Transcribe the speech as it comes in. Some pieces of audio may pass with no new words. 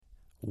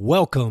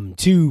Welcome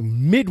to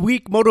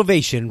Midweek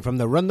Motivation from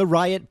the Run the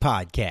Riot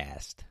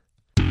podcast.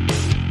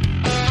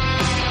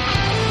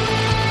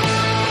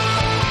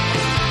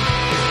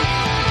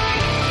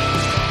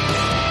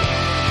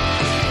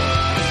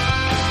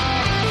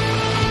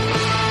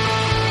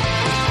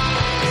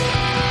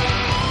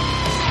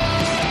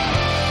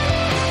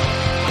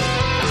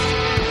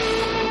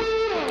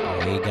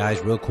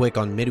 Guys, real quick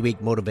on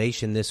Midweek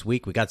Motivation this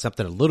week, we got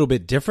something a little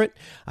bit different.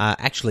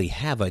 Actually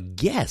have a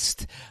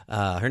guest.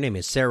 Her name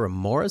is Sara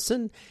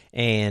Morrison,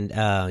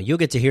 and you'll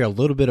get to hear a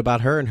little bit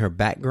about her and her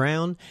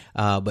background,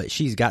 but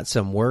she's got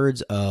some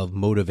words of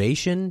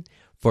motivation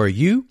for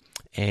you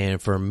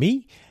and for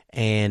me,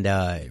 and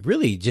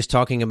really just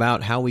talking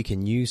about how we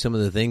can use some of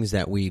the things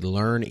that we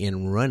learn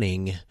in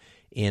running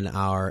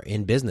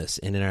in business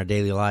and in our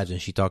daily lives.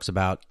 And she talks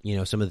about,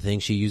 some of the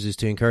things she uses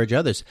to encourage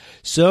others.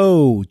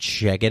 So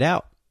check it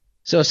out.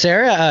 So,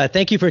 Sara,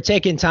 thank you for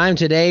taking time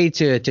today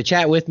to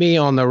chat with me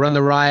on the Run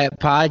the Riot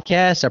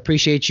podcast. I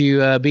appreciate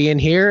you being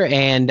here.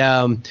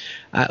 And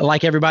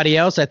like everybody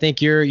else, I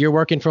think you're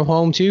working from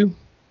home too.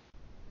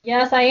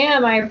 Yes, I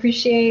am. I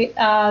appreciate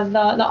the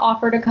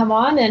offer to come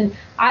on. And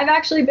I've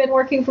actually been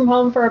working from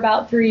home for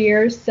about 3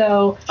 years.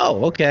 So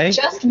okay.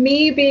 Just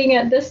me being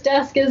at this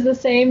desk is the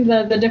same.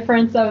 The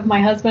difference of my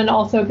husband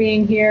also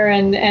being here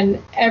and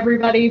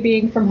everybody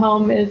being from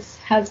home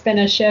has been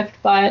a shift.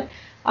 But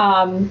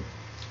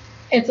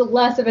it's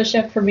less of a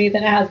shift for me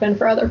than it has been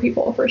for other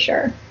people, for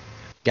sure.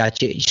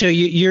 Gotcha. So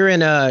you're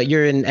in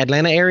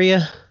Atlanta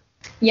area?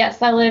 Yes,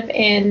 I live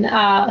in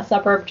a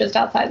suburb just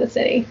outside the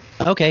city.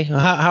 Okay.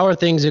 How are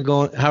things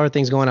going? How are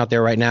things going out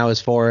there right now as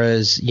far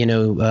as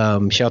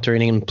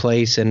sheltering in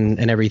place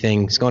and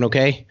everything? It's going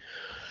okay?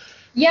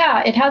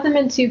 Yeah, it hasn't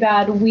been too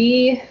bad.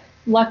 We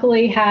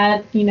luckily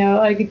had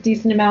a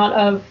decent amount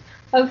of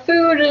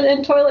food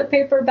and toilet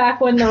paper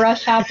back when the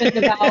rush happened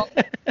about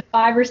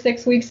 5 or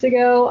 6 weeks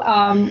ago.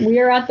 We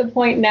are at the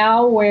point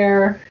now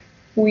where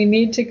we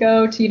need to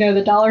go to,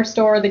 the dollar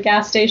store, the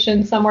gas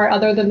station, somewhere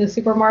other than the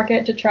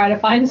supermarket to try to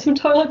find some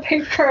toilet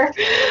paper.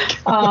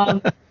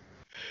 But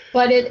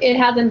it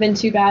hasn't been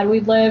too bad.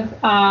 We live,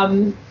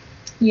 in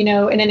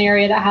an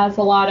area that has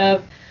a lot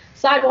of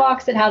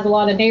sidewalks. It has a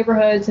lot of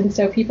neighborhoods. And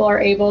so people are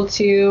able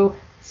to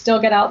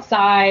still get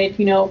outside,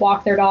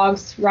 walk their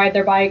dogs, ride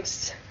their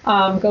bikes,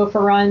 go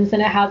for runs,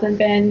 and it hasn't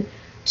been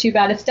too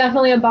bad. It's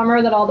definitely a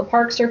bummer that all the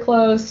parks are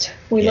closed.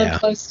 We live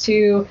close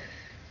to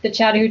the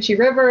Chattahoochee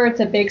River. It's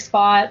a big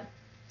spot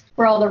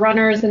for all the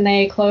runners, and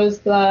they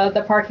closed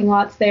the parking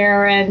lots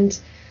there and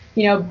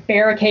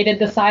barricaded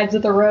the sides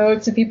of the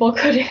road so people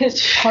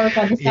couldn't park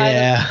on the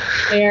side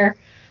there.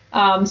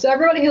 So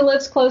everybody who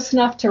lives close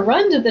enough to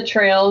run to the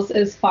trails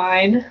is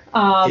fine.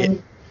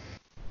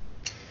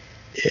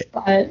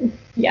 But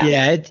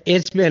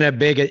it's been a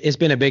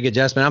big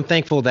adjustment. I'm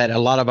thankful that a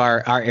lot of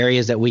our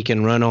areas that we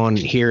can run on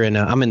here, and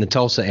I'm in the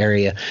Tulsa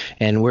area,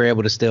 and we're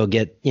able to still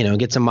get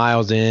some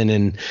miles in,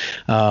 and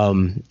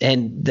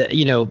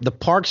the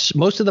parks,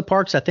 most of the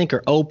parks I think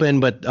are open,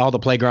 but all the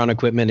playground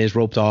equipment is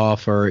roped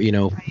off, or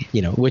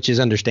which is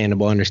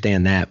understandable. I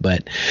understand that,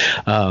 but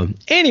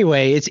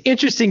anyway, it's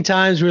interesting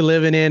times we're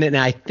living in, and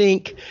I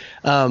think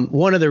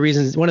one of the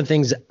reasons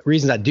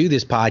I do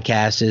this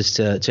podcast is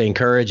to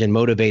encourage and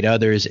motivate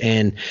others,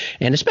 and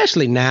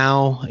especially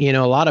now, a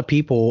lot of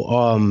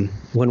people,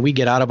 when we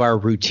get out of our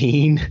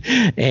routine,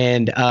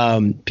 and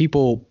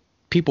people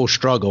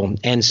struggle,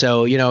 and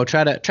so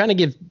trying to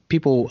give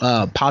people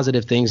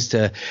positive things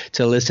to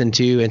listen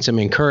to and some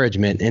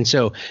encouragement. And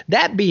so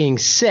that being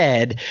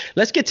said,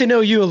 let's get to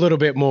know you a little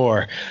bit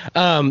more.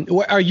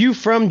 Are you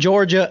from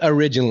Georgia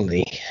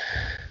originally?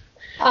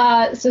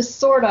 So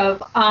sort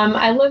of.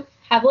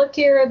 I've lived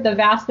here the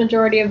vast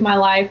majority of my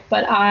life,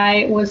 but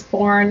I was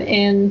born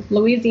in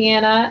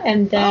Louisiana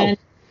and then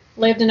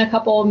lived in a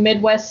couple of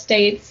Midwest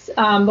states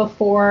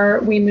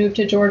before we moved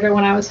to Georgia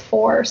when I was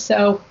 4.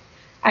 So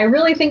I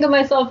really think of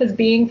myself as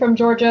being from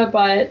Georgia,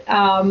 but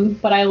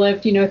I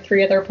lived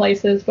 3 other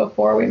places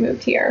before we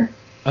moved here.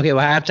 Okay,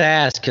 well, I have to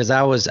ask, because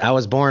I was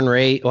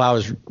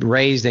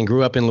raised and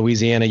grew up in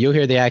Louisiana. You'll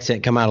hear the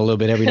accent come out a little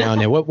bit every now and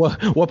then.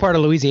 What part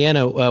of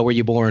Louisiana were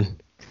you born?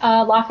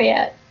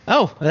 Lafayette.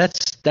 Oh,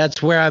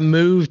 that's where I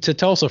moved to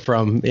Tulsa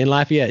from, in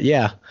Lafayette.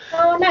 Yeah.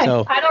 Oh, nice.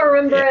 So, I don't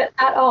remember it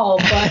at all,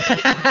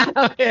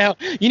 but yeah,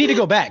 you need to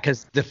go back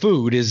because the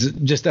food is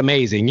just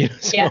amazing.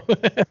 So.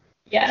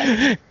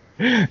 Yeah.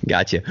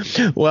 Gotcha.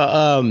 Well,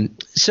 all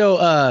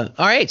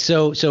right.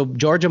 So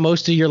Georgia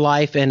most of your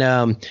life,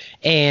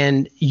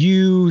 and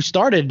you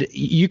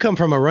come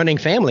from a running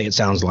family, it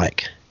sounds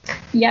like.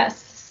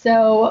 Yes.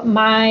 So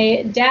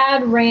my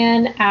dad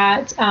ran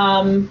at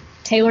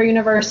Taylor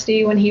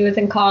University when he was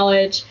in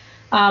college.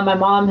 My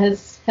mom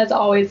has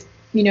always,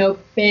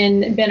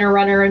 been a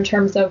runner in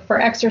terms of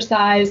for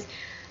exercise.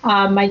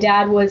 My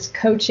dad was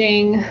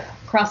coaching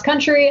cross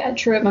country at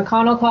Truett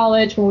McConnell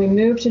College when we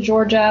moved to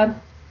Georgia.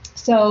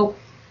 So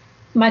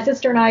my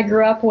sister and I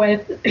grew up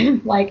with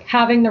like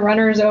having the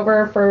runners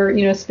over for,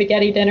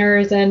 spaghetti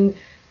dinners and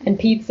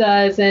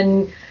pizzas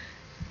and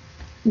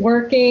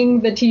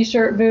working the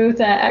t-shirt booth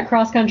at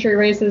cross country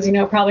races,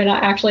 probably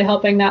not actually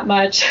helping that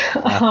much.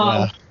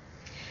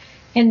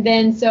 And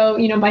then, so,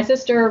 my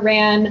sister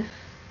ran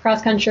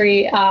cross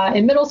country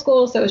in middle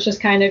school. So it was just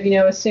kind of,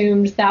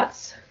 assumed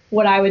that's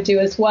what I would do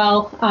as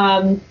well.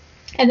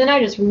 And then I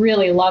just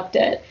really loved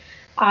it.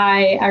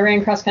 I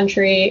ran cross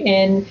country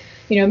in,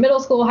 middle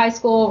school, high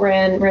school,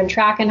 ran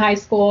track in high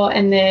school,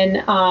 and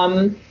then,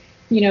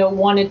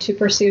 wanted to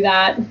pursue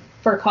that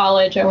for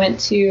college. I went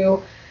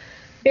to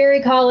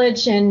Berry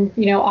College and,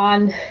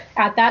 on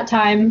at that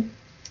time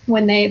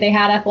when they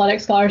had athletic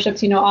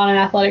scholarships, on an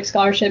athletic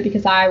scholarship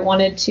because I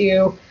wanted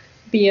to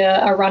be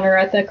a runner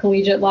at the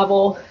collegiate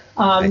level.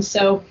 Nice.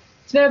 So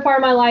it's been a part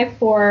of my life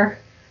for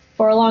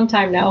a long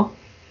time now.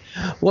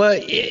 Well,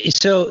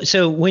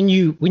 so when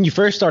you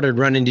first started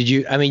running,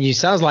 you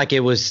sounds like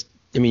it was,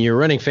 your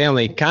running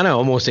family kind of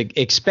almost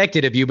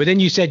expected of you, but then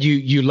you said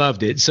you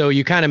loved it. So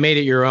you kind of made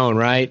it your own,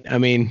 right?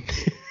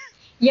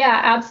 Yeah,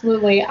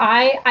 absolutely.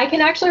 I can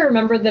actually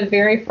remember the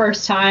very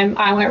first time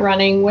I went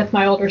running with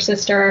my older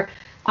sister.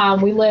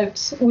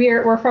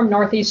 We're from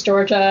Northeast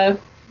Georgia,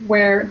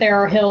 where there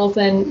are hills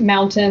and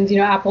mountains,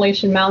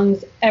 Appalachian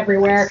Mountains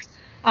everywhere.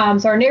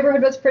 So our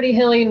neighborhood was pretty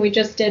hilly, and we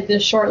just did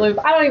this short loop.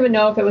 I don't even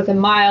know if it was a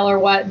mile or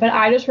what, but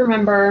I just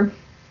remember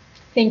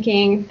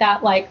thinking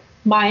that like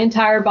my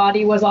entire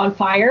body was on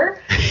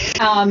fire,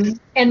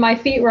 and my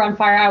feet were on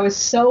fire. I was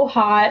so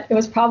hot. It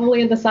was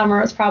probably in the summer.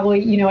 It was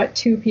probably, at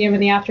 2 p.m. in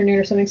the afternoon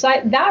or something. So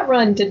that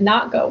run did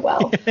not go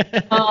well.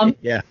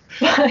 Yeah.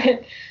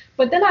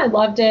 But then I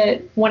loved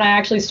it when I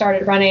actually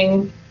started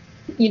running,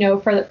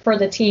 for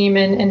the team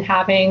and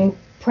having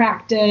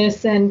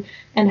practice and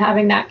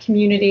having that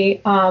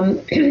community.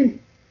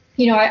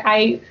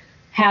 I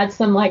had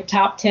some like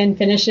top 10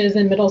 finishes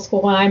in middle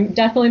school, and I'm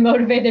definitely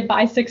motivated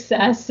by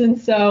success. And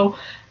so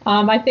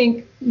I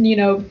think,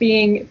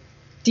 being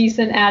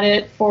decent at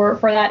it for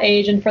that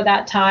age and for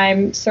that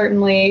time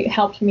certainly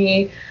helped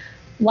me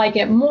like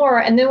it more.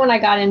 And then when I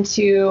got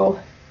into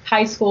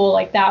high school,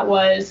 like that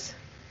was,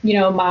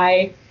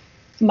 my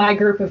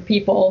group of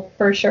people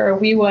for sure.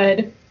 We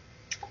would,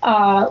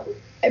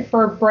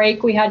 for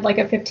break, we had like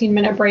a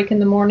 15-minute break in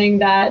the morning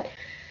that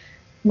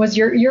was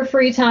your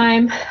free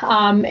time.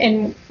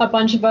 And a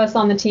bunch of us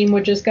on the team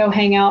would just go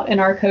hang out in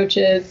our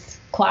coach's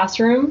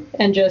classroom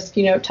and just,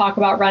 talk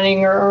about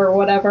running or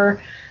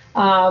whatever.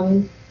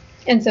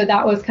 And so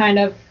that was kind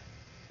of,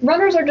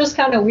 runners are just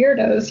kind of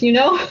weirdos,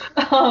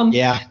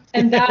 Yeah.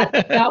 And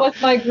that was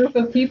my group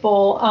of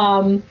people.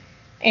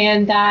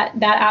 And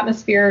that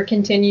atmosphere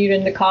continued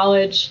into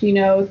college.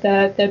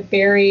 The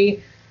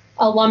Berry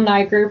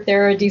alumni group,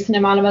 there are a decent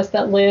amount of us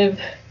that live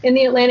in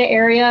the Atlanta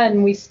area,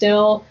 and we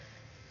still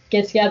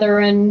get together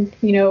and,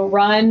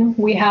 run.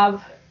 We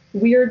have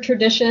weird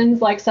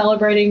traditions like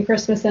celebrating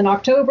Christmas in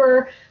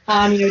October.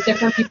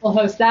 Different people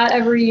host that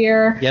every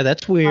year. Yeah,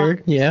 that's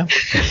weird. Yeah.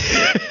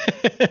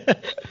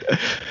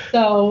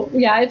 So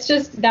yeah, it's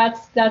just,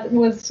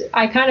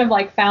 I kind of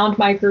like found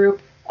my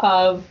group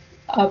of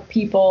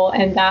people,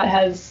 and that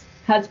has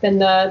been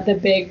the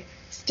big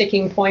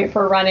sticking point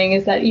for running,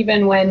 is that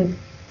even when,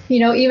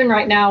 even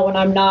right now when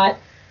I'm not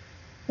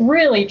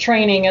really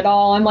training at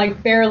all, I'm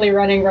like barely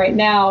running right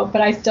now,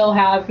 but I still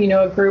have,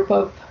 a group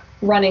of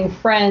running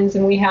friends,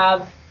 and we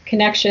have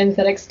connections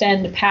that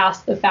extend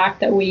past the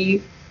fact that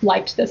we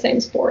liked the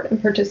same sport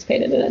and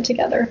participated in it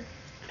together.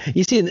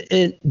 You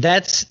see,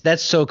 that's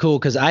so cool,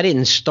 because I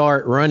didn't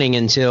start running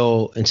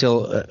until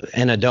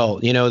an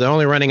adult. The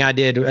only running I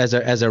did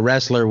as a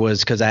wrestler was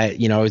because I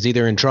was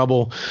either in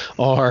trouble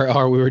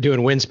or we were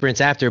doing wind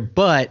sprints after.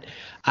 But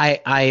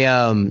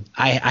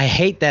I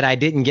hate that I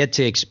didn't get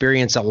to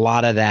experience a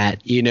lot of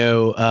that.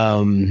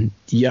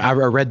 I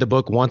read the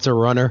book Once a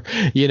Runner.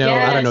 Yes.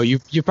 I don't know. You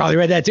probably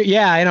read that too.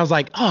 Yeah, and I was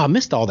like, oh, I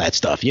missed all that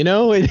stuff. And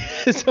so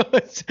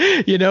it's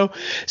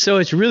so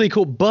it's really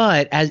cool.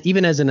 But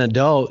even as an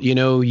adult,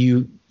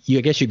 I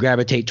guess you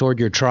gravitate toward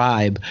your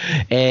tribe.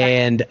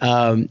 And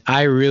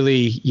I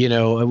really,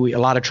 a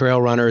lot of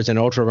trail runners and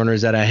ultra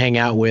runners that I hang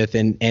out with,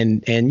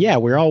 and yeah,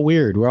 we're all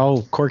weird. We're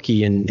all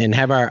quirky and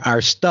have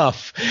our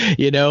stuff,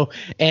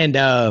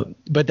 and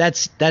but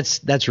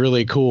that's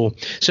really cool.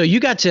 So you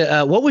got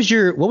to, what was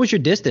your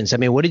distance?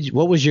 What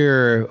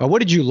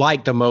did you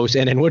like the most?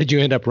 And then what did you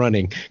end up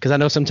running? Because I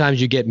know sometimes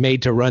you get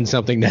made to run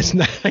something that's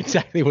not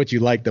exactly what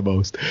you like the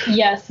most.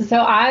 Yes. So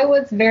I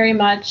was very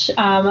much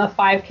a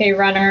 5K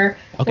runner.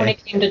 Okay. When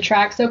it came to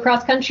track. So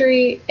cross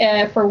country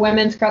for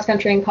women's cross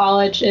country in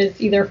college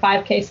is either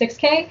 5K,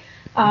 6K.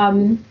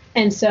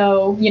 And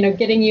so,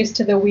 getting used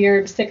to the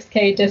weird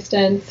 6K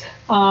distance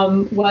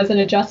was an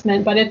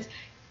adjustment. But it's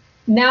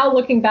now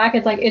looking back,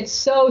 it's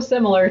so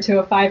similar to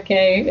a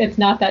 5K. It's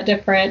not that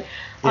different.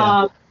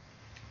 Yeah.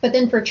 But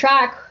then for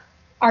track,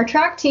 our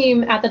track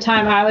team at the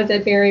time I was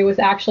at Berry was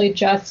actually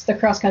just the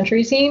cross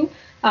country team.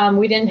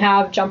 We didn't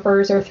have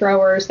jumpers or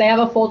throwers. They have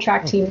a full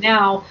track team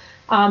now.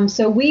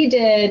 So we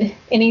did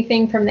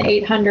anything from the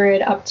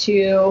 800 up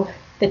to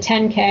the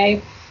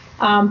 10K.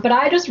 But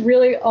I just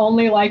really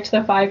only liked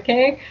the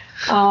 5K.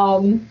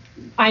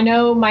 I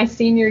know my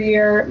senior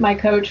year, my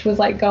coach was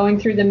like going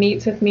through the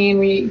meets with me, and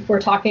we were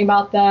talking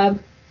about the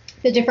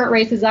different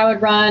races I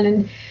would run.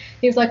 And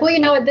he was like,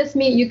 well, at this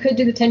meet you could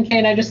do the 10K.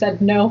 And I just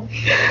said, no,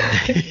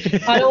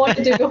 I don't want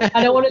to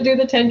do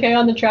the 10K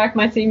on the track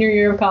my senior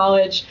year of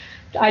college.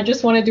 I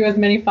just want to do as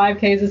many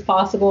 5Ks as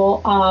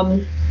possible.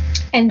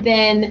 And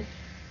then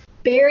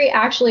Barry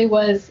actually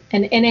was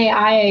an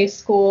NAIA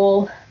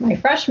school my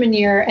freshman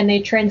year, and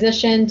they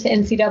transitioned to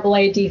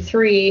NCAA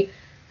D3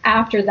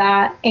 after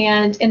that.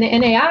 And in the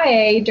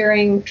NAIA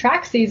during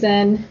track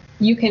season,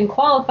 you can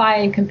qualify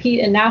and compete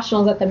in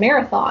nationals at the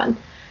marathon.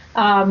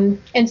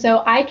 And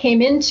so I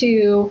came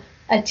into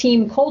a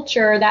team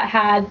culture that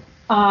had,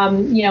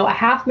 a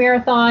half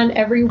marathon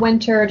every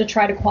winter to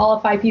try to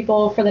qualify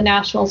people for the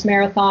nationals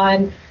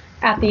marathon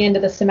at the end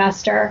of the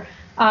semester.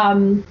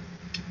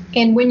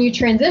 And when you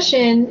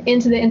transition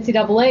into the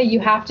NCAA, you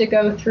have to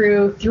go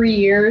through 3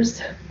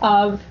 years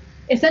of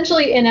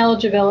essentially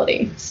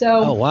ineligibility.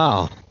 So oh,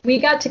 wow. We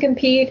got to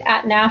compete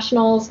at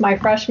nationals my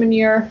freshman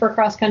year for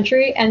cross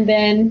country, and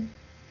then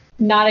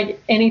not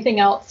anything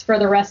else for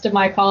the rest of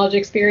my college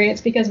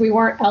experience because we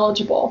weren't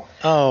eligible.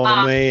 Oh,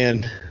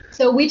 man.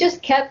 So we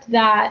just kept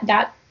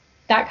that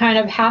kind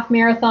of half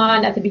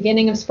marathon at the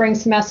beginning of spring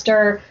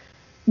semester,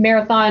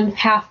 marathon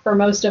half for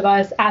most of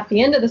us at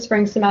the end of the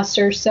spring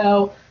semester.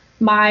 So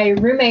my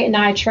roommate and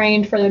I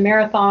trained for the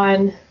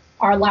marathon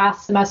our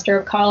last semester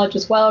of college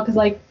as well, because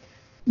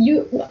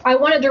I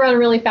wanted to run a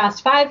really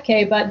fast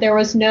 5K, but there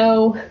was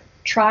no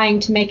trying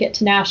to make it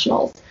to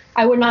nationals.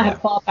 I would not have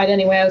qualified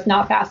anyway. I was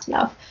not fast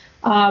enough.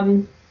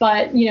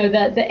 But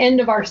the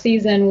end of our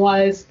season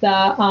was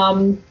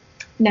the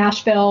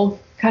Nashville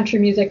Country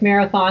Music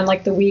Marathon,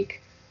 like the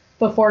week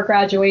before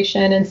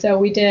graduation, and so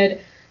we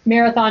did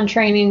marathon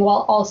training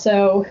while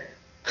also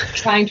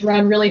trying to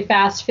run really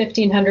fast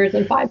 1500s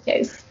and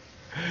 5Ks.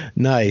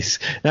 Nice.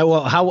 Now,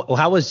 well,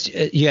 how was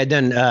you had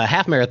done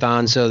half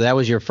marathon, so that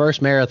was your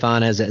first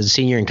marathon as a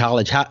senior in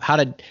college. How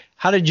did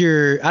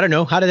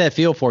that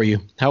feel for you?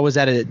 How was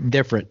that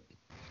different?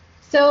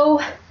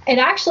 So it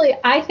actually,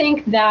 I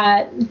think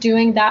that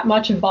doing that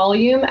much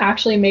volume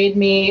actually made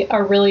me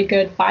a really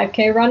good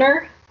 5K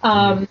runner.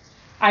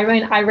 I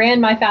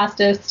ran my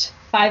fastest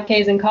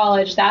 5Ks in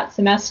college that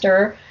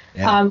semester,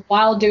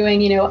 while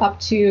doing, up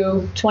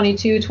to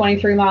 22,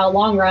 23 mile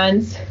long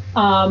runs,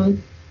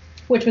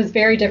 which was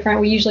very different.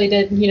 We usually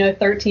did,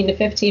 13 to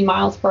 15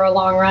 miles for a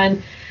long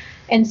run.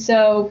 And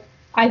so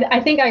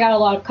I think I got a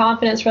lot of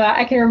confidence for that.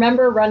 I can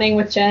remember running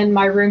with Jen,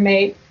 my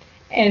roommate,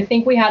 and I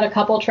think we had a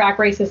couple track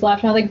races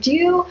left. And I was like,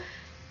 do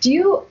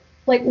you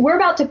like, we're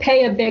about to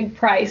pay a big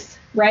price,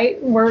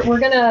 right? We're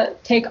going to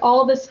take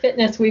all this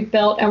fitness we've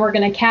built and we're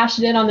going to cash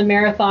it in on the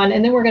marathon,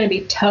 and then we're going to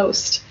be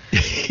toast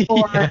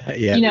for,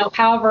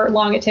 however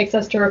long it takes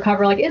us to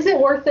recover. Like, is it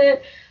worth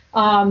it?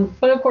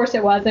 But of course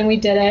it was, and we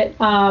did it.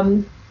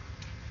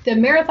 The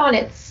marathon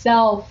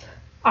itself,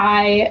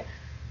 I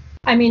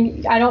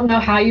don't know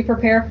how you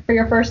prepare for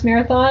your first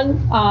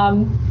marathon.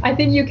 I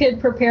think you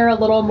could prepare a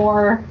little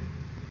more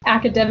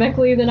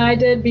academically than I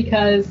did,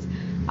 because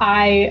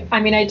I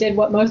did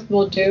what most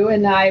people do,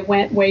 and I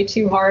went way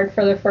too hard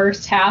for the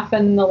first half,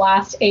 and the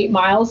last 8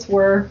 miles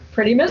were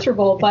pretty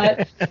miserable.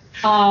 But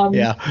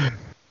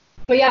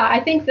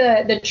I think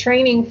the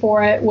training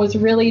for it was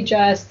really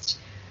just,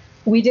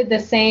 we did the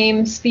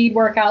same speed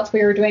workouts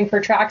we were doing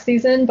for track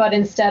season, but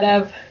instead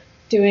of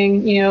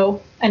doing,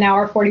 an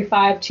hour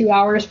 45, 2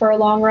 hours for a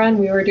long run,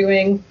 we were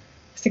doing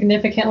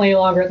significantly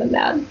longer than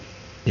that.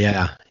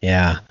 Yeah.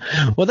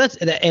 Well, that's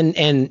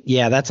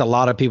a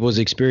lot of people's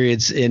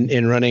experience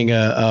in running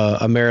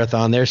a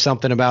marathon. There's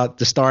something about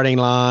the starting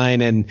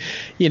line, and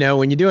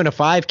when you're doing a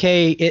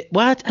 5K,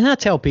 and I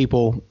tell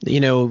people,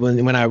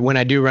 when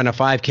I do run a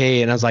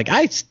 5K, and I was like,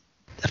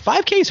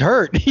 5Ks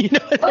hurt,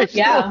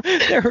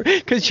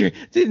 because the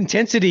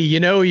intensity,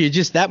 you're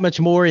just that much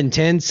more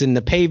intense, and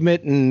the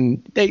pavement,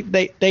 and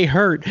they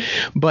hurt.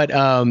 But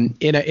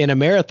in a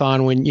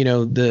marathon, when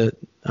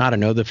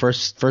the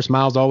first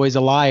mile's always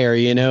a liar,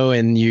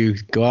 and you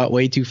go out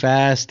way too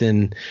fast,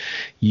 and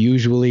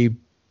usually,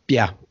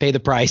 pay the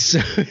price.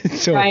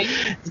 So right.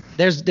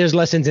 There's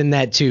lessons in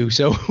that too.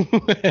 So,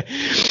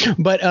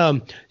 but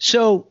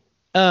so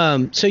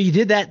you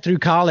did that through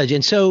college,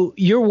 and so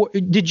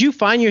did you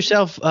find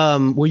yourself?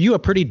 Were you a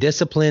pretty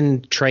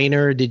disciplined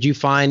trainer? Did you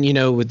find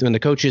when the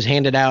coaches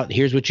handed out,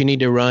 here's what you need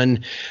to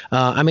run?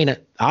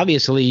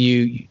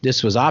 Obviously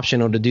this was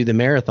optional to do the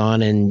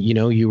marathon, and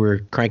you were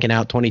cranking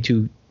out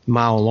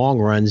 22-mile long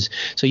runs.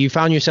 So you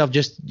found yourself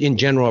just in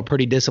general a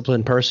pretty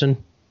disciplined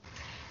person?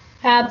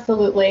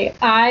 Absolutely.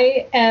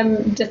 I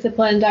am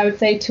disciplined, I would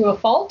say, to a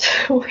fault,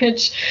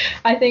 which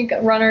I think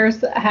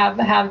runners have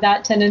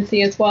that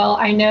tendency as well.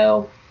 I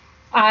know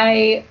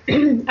I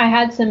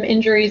had some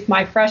injuries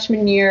my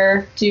freshman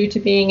year due to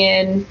being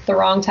in the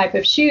wrong type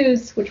of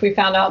shoes, which we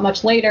found out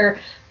much later.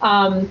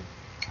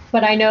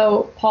 But I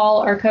know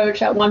Paul, our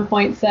coach, at one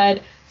point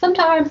said,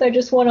 sometimes I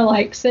just want to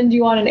like send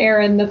you on an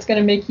errand that's going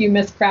to make you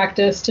miss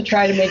practice to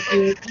try to make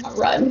you not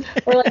run,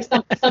 or like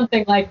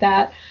something like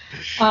that.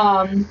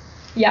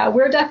 Yeah,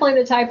 we're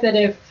definitely the type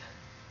that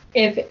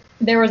if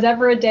there was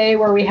ever a day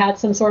where we had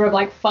some sort of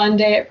like fun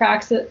day at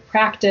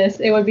practice,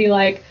 it would be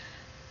like,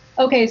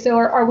 okay, so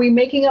are we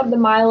making up the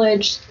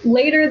mileage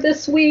later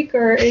this week,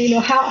 or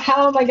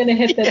how am I going to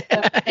hit this?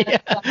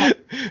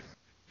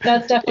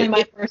 That's definitely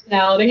my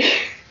personality.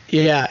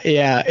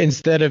 Yeah.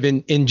 Instead of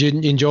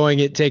enjoying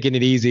it, taking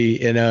it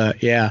easy. And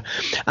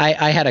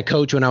I had a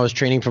coach when I was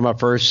training for my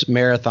first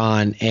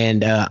marathon,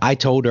 and I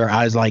told her,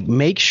 I was like,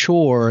 make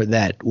sure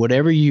that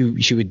whatever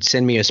she would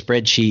send me a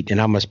spreadsheet,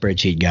 and I'm a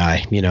spreadsheet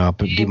guy, I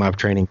do my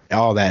training,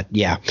 all that.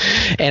 Yeah.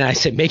 And I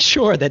said, make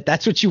sure that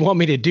that's what you want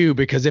me to do,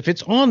 because if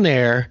it's on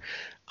there,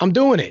 I'm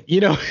doing it,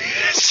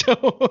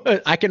 so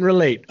I can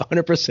relate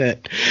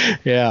 100%.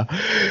 Yeah.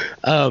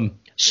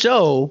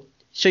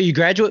 So you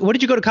graduate, what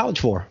did you go to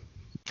college for?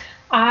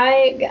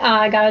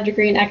 I got a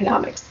degree in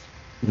economics.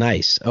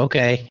 Nice.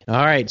 Okay.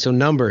 All right. So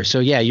numbers. So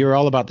yeah, you're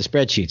all about the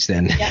spreadsheets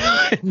then.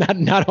 Yeah.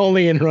 not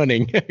only in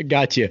running.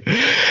 Gotcha.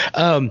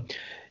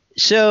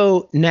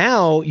 So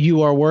now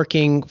you are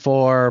working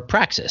for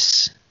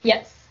Praxis.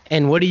 Yes.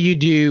 And what do you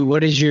do?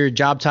 What is your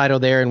job title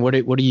there, and what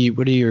are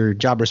your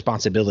job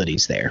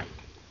responsibilities there?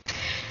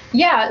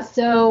 Yeah,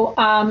 so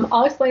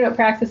I'll explain what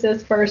Praxis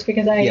is first,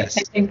 because I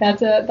think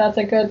that's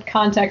a good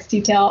context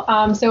detail.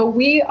 So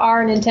we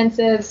are an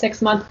intensive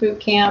 6-month boot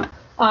camp.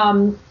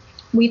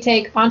 We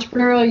take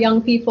entrepreneurial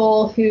young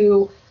people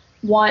who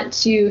want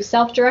to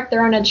self-direct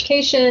their own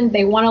education.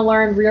 They want to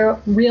learn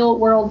real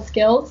world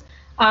skills,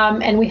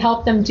 and we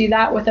help them do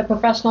that with a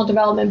professional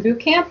development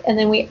boot camp. And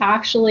then we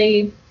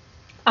actually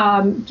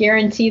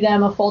guarantee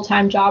them a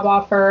full-time job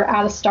offer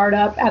at a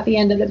startup at the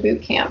end of the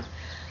boot camp.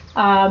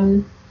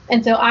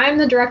 And so I'm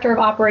the director of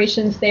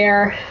operations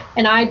there,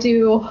 and I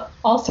do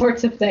all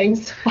sorts of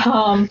things.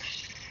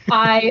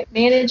 I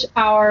manage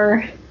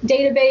our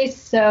database,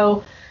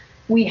 so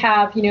we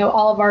have,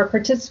 all of our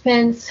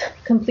participants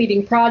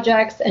completing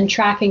projects and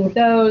tracking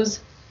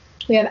those.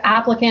 We have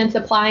applicants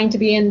applying to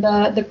be in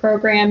the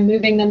program,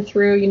 moving them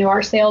through,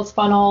 our sales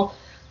funnel.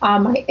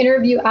 I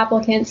interview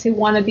applicants who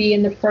want to be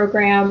in the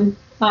program.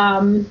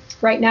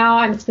 Right now,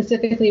 I'm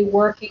specifically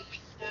working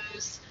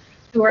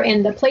who are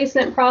in the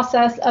placement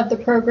process of the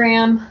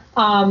program.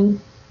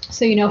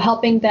 So,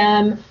 helping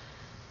them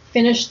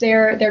finish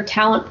their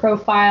talent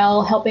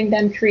profile, helping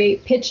them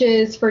create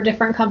pitches for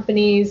different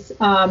companies,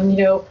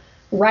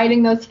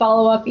 writing those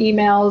follow-up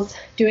emails,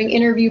 doing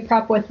interview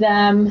prep with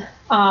them.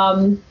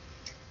 And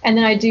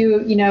then I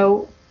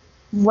do,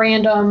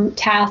 random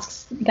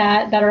tasks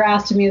that are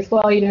asked of me as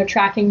well,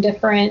 tracking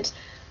different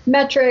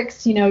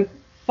metrics,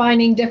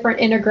 finding different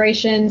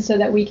integrations so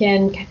that we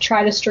can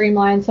try to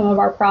streamline some of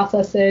our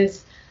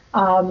processes.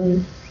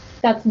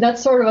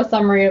 That's sort of a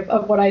summary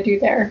of what I do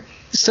there.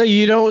 So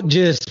you don't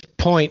just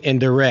point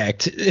and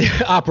direct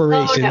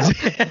operations.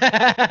 Oh,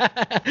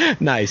 no.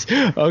 Nice.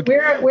 Okay.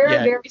 We're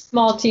a very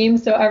small team,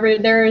 so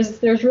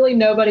there's really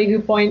nobody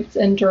who points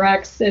and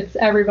directs. It's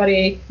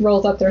everybody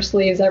rolls up their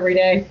sleeves every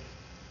day.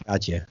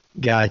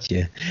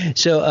 Gotcha.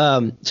 So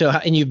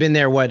and you've been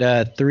there, what,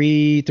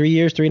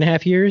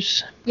 3.5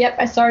 years? Yep.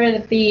 I started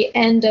at the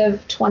end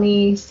of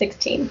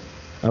 2016.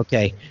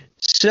 Okay.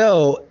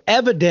 So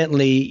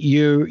evidently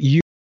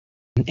you,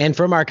 and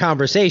from our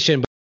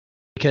conversation,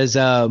 because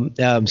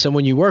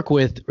someone you work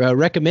with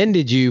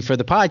recommended you for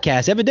the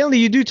podcast, evidently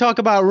you do talk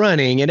about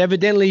running, and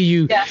evidently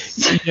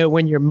yes.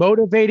 When you're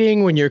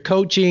motivating, when you're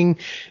coaching,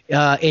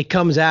 it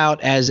comes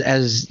out as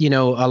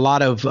a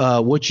lot of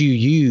what you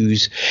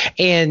use,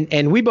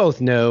 and we both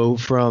know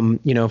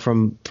from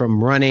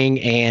running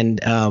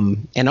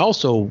and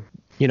also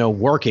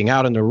working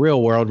out in the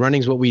real world.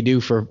 Running's what we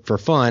do for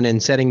fun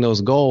and setting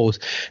those goals.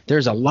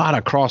 There's a lot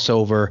of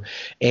crossover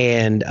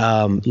and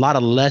a lot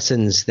of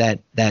lessons that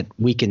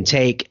we can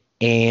take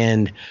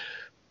and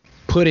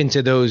put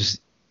into those,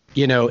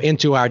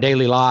 into our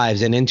daily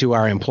lives and into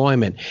our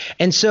employment.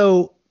 And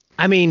so,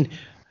 I mean,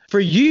 for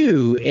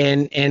you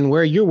and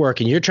where you're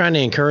working, you're trying to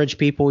encourage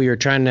people, you're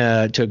trying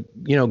to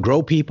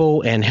grow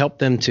people and help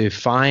them to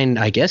find,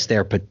 I guess,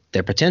 their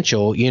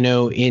potential,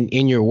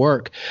 in your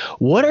work.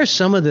 What are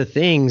some of the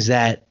things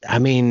that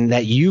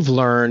you've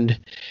learned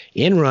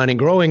in running,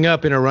 growing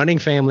up in a running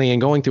family and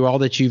going through all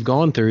that you've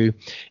gone through?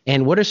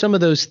 And what are some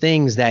of those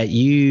things that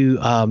you,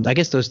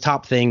 those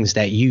top things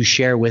that you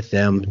share with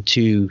them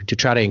to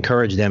try to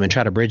encourage them and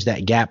try to bridge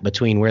that gap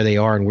between where they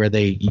are and where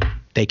they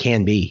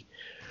can be?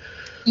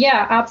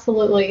 Yeah,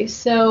 absolutely.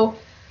 So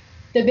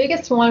the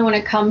biggest one when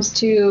it comes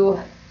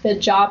to the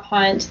job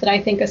hunt that I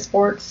think a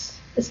sports,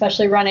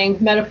 especially running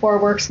metaphor,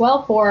 works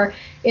well for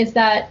is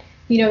that,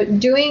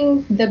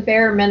 doing the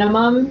bare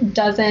minimum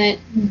doesn't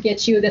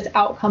get you this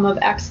outcome of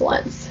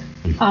excellence.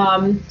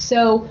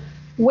 So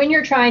when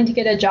you're trying to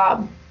get a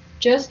job,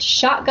 just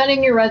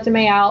shotgunning your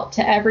resume out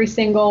to every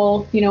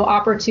single,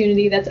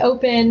 opportunity that's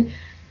open,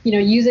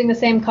 using the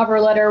same cover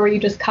letter where you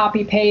just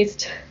copy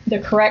paste the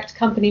correct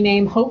company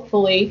name,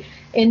 hopefully,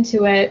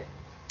 into it,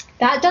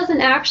 that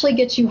doesn't actually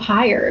get you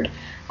hired.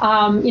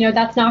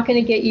 that's not going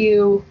to get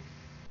you,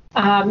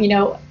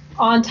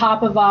 on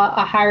top of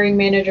a hiring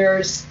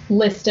manager's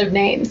list of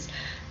names.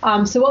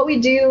 So what we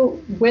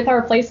do with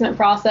our placement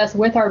process,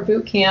 with our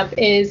boot camp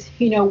is,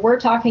 we're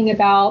talking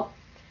about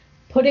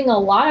putting a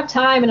lot of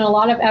time and a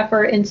lot of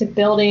effort into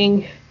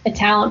building a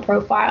talent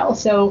profile.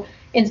 So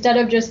instead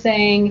of just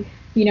saying,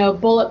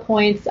 bullet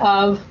points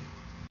of,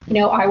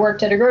 I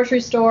worked at a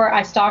grocery store,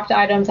 I stocked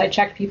items, I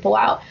checked people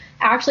out,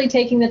 actually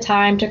taking the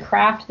time to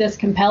craft this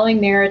compelling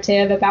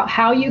narrative about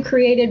how you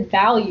created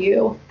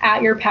value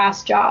at your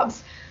past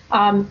jobs.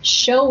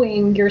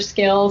 Showing your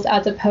skills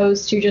as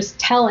opposed to just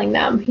telling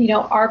them.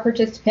 Our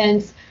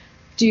participants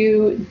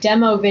do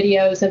demo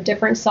videos of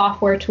different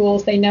software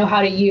tools they know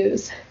how to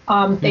use.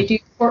 They do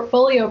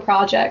portfolio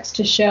projects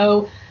to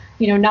show,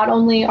 not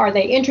only are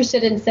they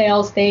interested in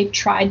sales, they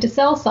tried to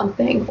sell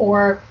something,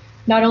 or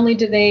not only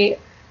do they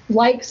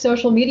like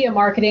social media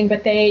marketing,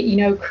 but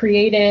they,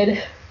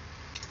 created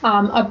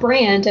a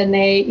brand and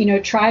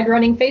they, tried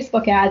running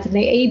Facebook ads and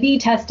they A/B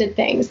tested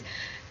things.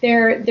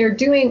 They're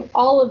doing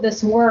all of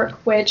this work,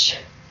 which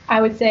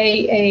I would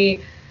say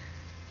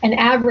an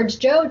average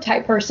Joe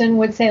type person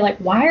would say, like,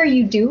 why are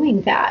you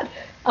doing that?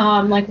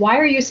 Why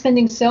are you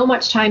spending so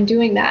much time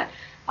doing that?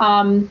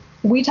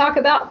 We talk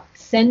about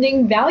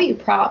sending value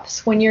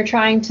props when you're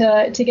trying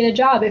to get a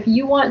job. If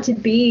you want to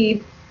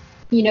be,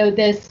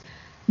 this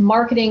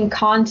marketing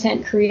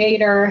content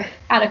creator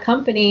at a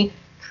company,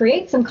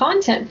 create some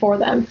content for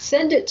them,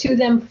 send it to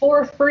them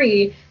for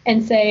free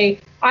and say,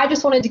 I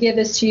just wanted to give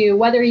this to you,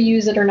 whether you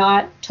use it or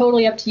not,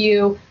 totally up to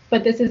you.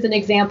 But this is an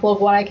example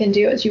of what I can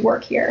do as you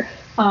work here.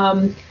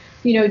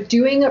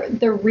 Doing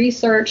the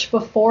research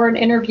before an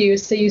interview.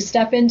 So you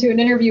step into an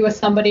interview with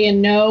somebody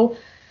and know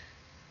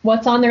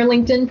what's on their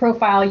LinkedIn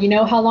profile,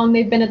 how long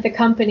they've been at the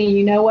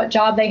company, what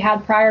job they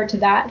had prior to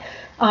that.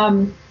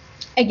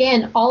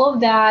 Again, all of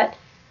that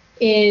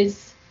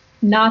is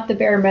not the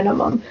bare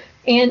minimum.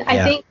 And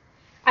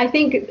I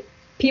think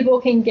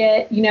people can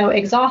get,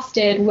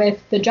 exhausted with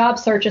the job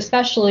search,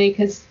 especially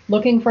because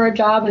looking for a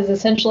job is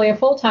essentially a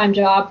full-time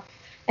job,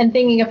 and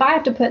thinking if I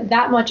have to put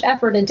that much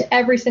effort into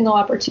every single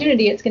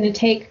opportunity, it's going to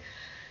take,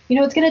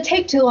 it's going to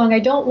take too long. I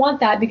don't want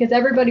that because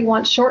everybody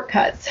wants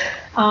shortcuts.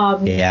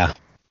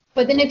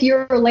 But then if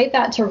you relate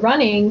that to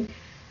running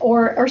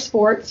or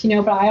sports,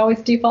 but I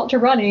always default to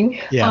running.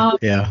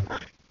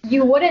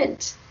 You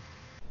wouldn't.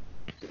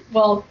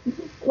 Well,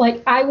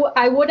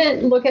 I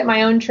wouldn't look at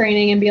my own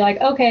training and be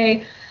like,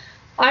 okay,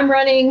 I'm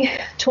running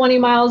 20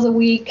 miles a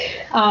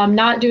week,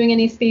 not doing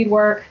any speed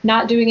work,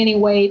 not doing any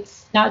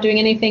weights, not doing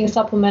anything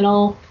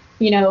supplemental,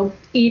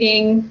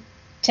 eating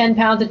 10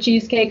 pounds of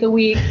cheesecake a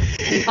week.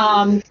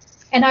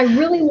 And I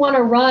really want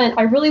to run,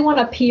 I really want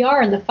a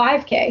PR in the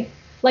 5K.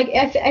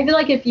 I feel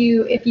like if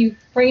you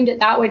framed it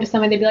that way to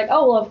somebody, they'd be like,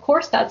 oh, well, of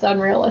course that's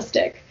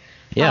unrealistic.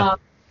 Yeah.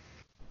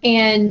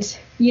 And,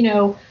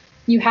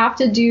 you have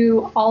to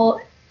do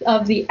all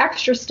of the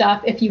extra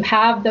stuff if you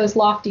have those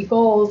lofty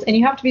goals, and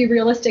you have to be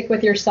realistic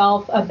with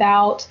yourself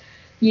about,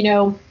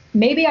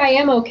 maybe I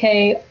am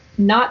okay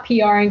not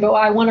PRing, but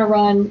I want to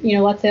run,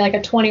 let's say like a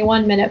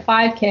 21-minute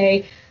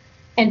 5K,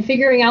 and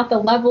figuring out the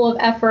level of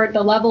effort,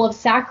 the level of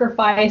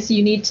sacrifice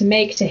you need to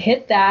make to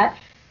hit that,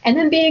 and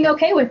then being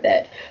okay with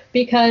it.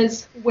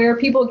 Because where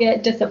people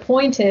get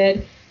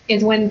disappointed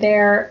is when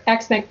their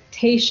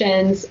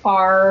expectations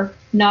are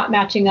not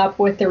matching up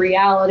with the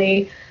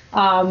reality,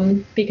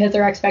 because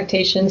their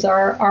expectations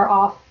are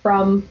off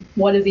from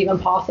what is even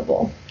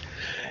possible.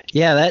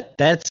 Yeah,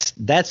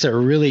 that's a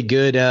really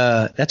good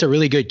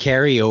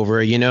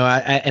carryover.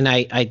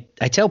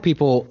 I tell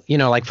people,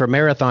 like for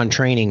marathon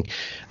training,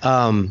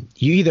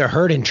 you either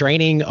hurt in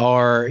training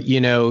or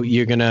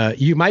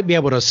you might be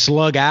able to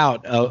slug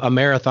out a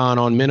marathon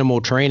on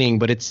minimal training,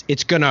 but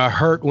it's gonna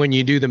hurt when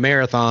you do the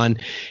marathon.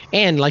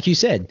 And like you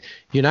said,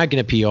 you're not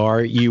gonna PR.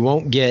 You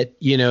won't get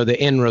the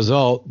end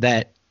result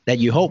that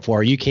you hope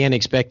for. You can't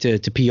expect to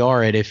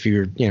PR it if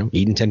you're,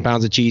 eating 10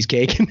 pounds of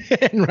cheesecake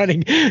and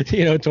running,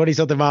 20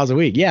 something miles a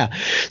week. Yeah.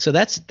 So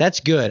that's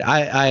good.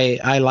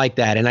 I like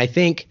that. And I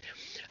think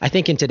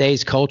in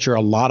today's culture, a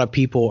lot of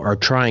people are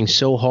trying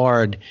so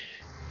hard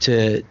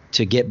to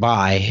get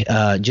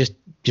by, just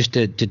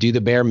to do the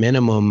bare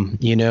minimum,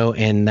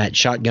 and that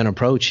shotgun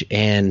approach.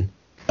 And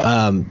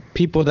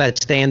people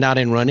that stand out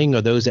in running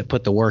are those that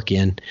put the work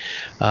in.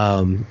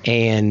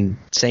 And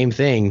same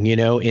thing,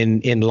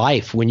 in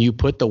life, when you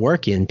put the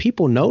work in,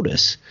 people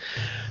notice.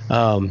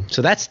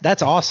 So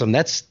that's awesome.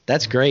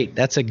 That's great.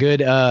 That's a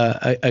good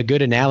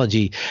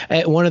analogy.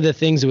 One of the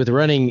things with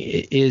running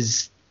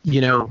is,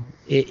 you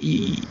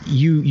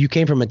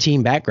came from a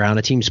team background,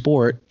 a team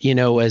sport,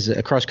 as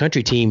a cross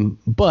country team,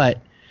 but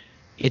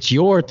it's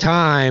your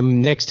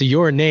time next to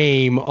your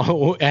name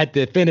at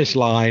the finish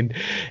line,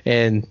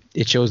 and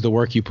it shows the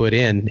work you put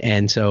in.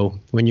 And so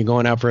when you're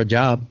going out for a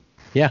job,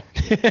 you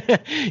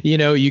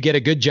get a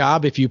good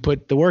job if you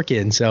put the work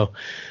in. So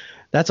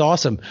that's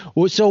awesome.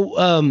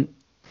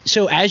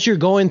 So as you're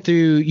going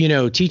through,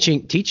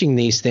 teaching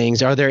these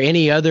things, are there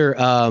any other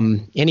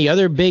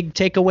big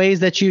takeaways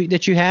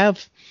that you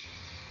have?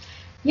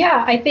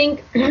 Yeah, I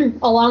think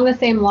along the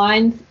same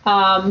lines,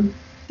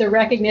 the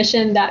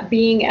recognition that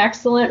being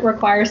excellent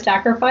requires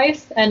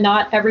sacrifice, and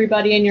not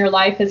everybody in your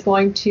life is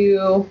going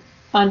to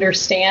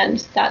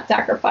understand that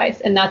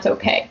sacrifice, and that's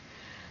okay.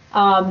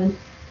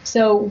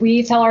 So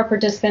we tell our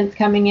participants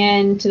coming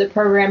into the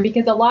program,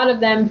 because a lot of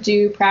them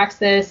do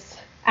praxis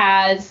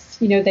as,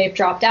 they've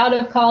dropped out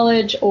of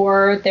college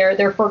or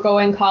they're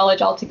foregoing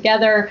college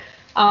altogether.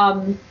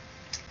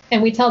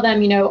 And we tell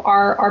them,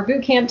 our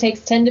boot camp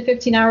takes 10 to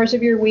 15 hours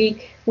of your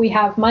week. We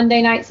have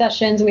Monday night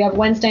sessions. We have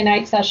Wednesday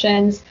night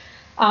sessions.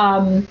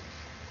 And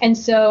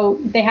so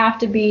they have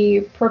to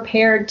be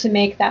prepared to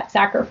make that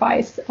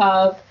sacrifice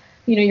of,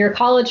 your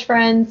college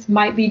friends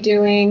might be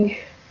doing,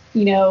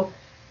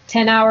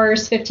 10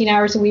 hours, 15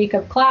 hours a week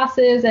of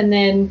classes, and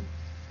then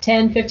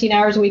 10, 15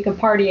 hours a week of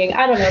partying.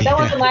 I don't know. That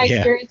wasn't my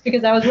experience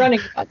because I was running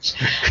a bunch.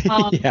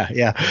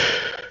 Yeah.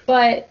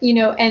 But,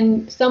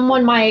 and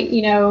someone might,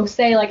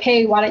 say like,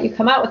 hey, why don't you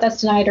come out with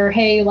us tonight? Or,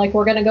 hey, like,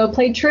 we're going to go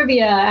play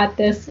trivia at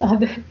this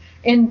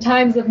in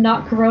times of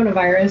not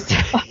coronavirus.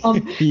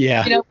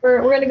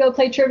 We're going to go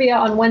play trivia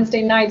on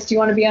Wednesday nights. Do you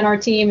want to be on our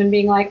team? And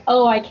being like,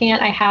 oh, I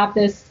can't. I have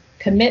this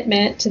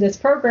commitment to this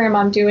program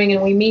I'm doing,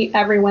 and we meet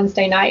every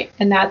Wednesday night.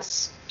 And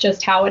that's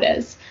just how it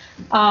is.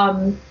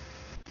 And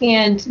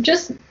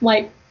just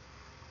like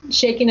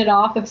shaking it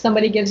off if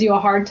somebody gives you a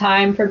hard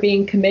time for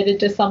being committed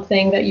to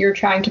something that you're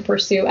trying to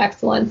pursue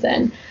excellence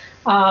in.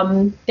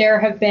 There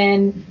have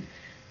been,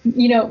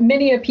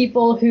 many of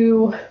people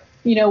who,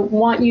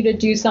 want you to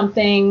do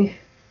something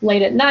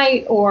late at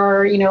night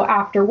or,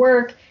 after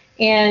work.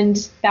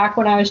 And back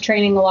when I was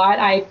training a lot,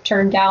 I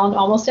turned down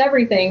almost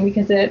everything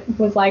because it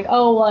was like,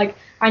 oh, like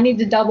I need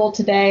to double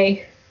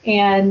today.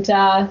 And,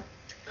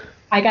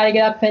 I got to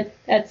get up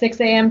at 6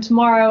 a.m.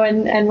 tomorrow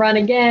and run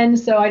again.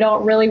 So I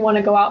don't really want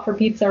to go out for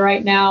pizza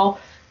right now.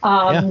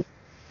 I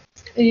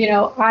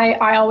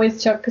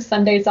always took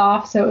Sundays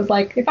off. So it was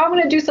like, if I'm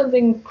going to do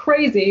something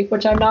crazy,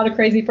 which I'm not a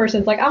crazy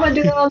person, it's like, I'm going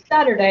to do that on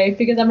Saturday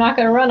because I'm not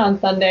going to run on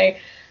Sunday.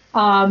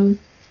 But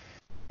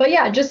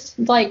yeah, just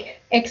like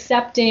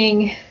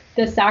accepting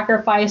the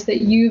sacrifice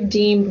that you've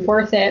deemed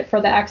worth it for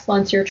the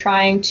excellence you're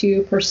trying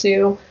to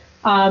pursue.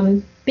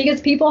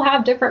 Because people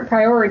have different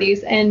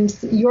priorities, and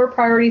your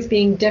priorities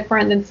being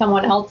different than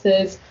someone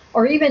else's,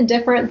 or even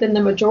different than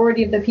the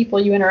majority of the people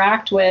you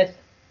interact with,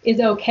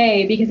 is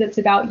okay, because it's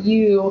about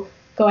you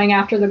going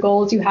after the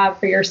goals you have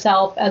for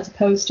yourself, as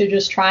opposed to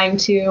just trying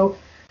to,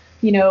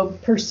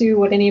 pursue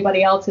what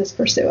anybody else is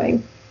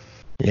pursuing.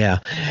 Yeah,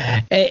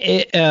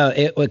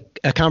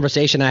 a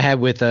conversation I had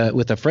with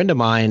a friend of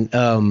mine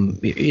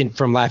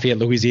from Lafayette,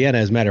 Louisiana,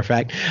 as a matter of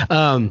fact.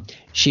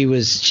 She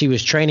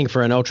was training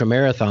for an ultra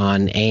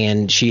marathon,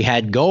 and she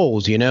had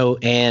goals,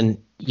 and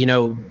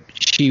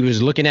she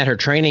was looking at her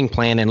training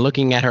plan and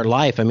looking at her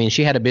life. I mean,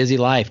 she had a busy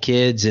life,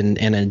 kids and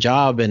a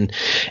job and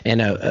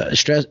a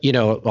stress, a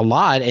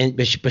lot.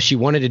 But she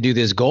wanted to do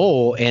this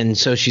goal, and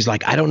so she's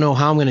like, I don't know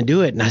how I'm going to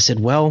do it. And I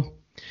said, well,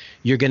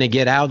 you're going to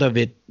get out of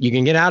it. You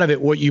can get out of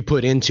it what you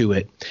put into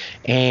it.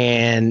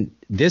 And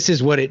this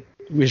is what it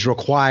is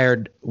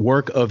required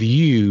work of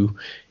you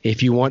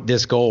if you want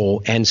this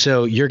goal. And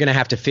so you're going to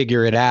have to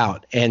figure it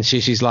out. And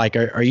she's like,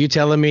 are you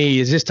telling me,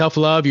 is this tough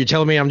love? You're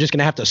telling me I'm just going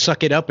to have to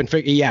suck it up and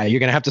figure. Yeah, you're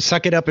going to have to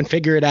suck it up and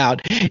figure it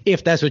out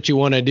if that's what you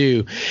want to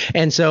do.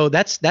 And so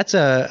that's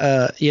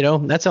a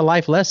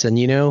life lesson,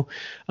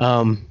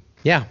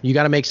 Yeah, you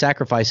got to make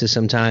sacrifices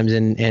sometimes,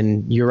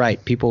 and you're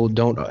right. People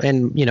don't,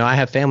 and I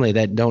have family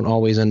that don't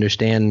always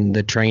understand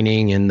the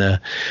training and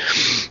the,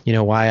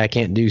 why I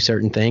can't do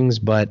certain things,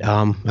 but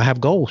I have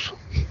goals.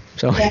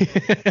 So yeah.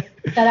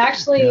 That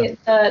actually,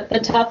 the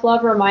tough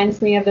love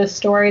reminds me of this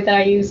story that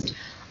I used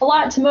a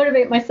lot to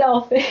motivate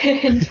myself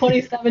in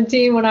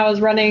 2017 when I was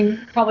running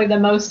probably the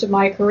most of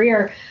my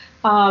career,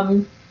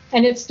 and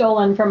it's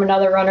stolen from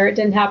another runner. It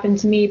didn't happen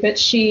to me, but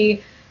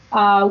she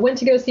went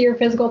to go see her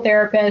physical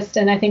therapist.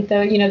 And I think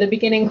the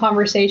beginning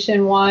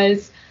conversation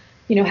was,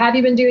 have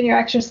you been doing your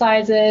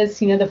exercises,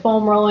 the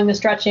foam rolling, the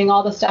stretching,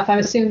 all the stuff. I'm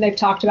assuming they've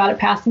talked about at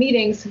past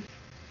meetings.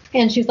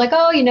 And she's like,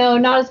 oh,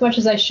 not as much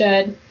as I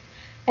should.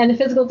 And the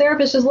physical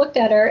therapist just looked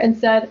at her and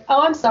said,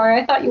 oh, I'm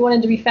sorry. I thought you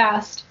wanted to be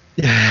fast.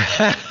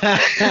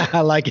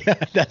 I like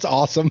it. That's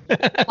awesome.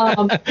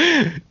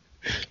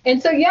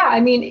 And so, yeah, I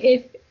mean,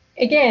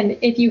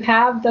 if you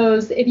have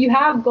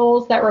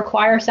goals that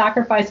require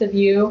sacrifice of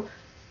you,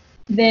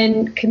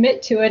 then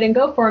commit to it and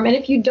go for them. And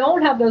if you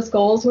don't have those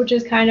goals, which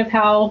is kind of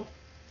how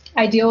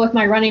I deal with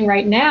my running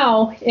right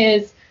now,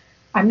 is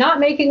I'm not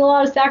making a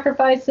lot of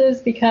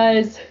sacrifices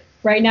because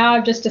right now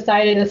I've just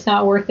decided it's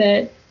not worth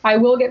it. I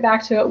will get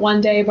back to it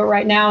one day, but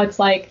right now it's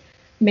like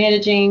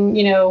managing,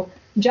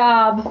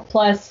 job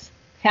plus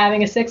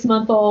having a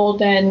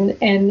 6-month-old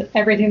and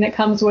everything that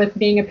comes with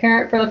being a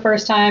parent for the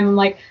first time. I'm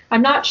like,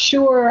 I'm not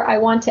sure I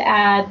want to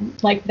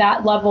add like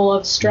that level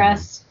of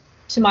stress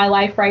to my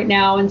life right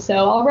now. And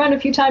so I'll run a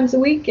few times a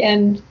week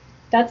and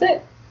that's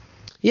it.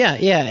 Yeah.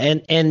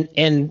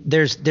 And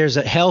there's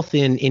a health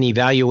in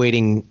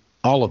evaluating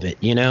all of it,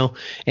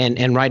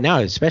 and right now,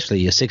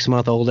 especially a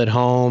 6-month-old at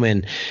home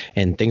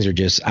and things are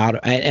just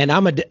out. And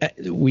I'm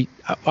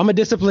a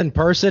disciplined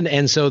person.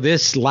 And so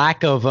this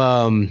lack of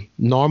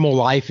normal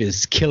life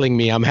is killing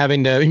me. I'm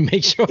having to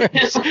make sure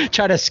I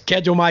try to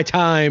schedule my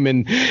time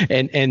and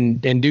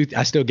do.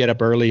 I still get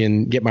up early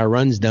and get my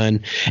runs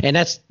done. And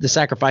that's the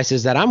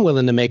sacrifices that I'm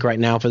willing to make right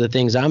now for the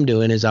things I'm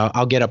doing is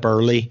I'll get up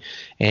early.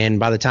 And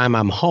by the time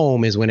I'm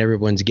home is when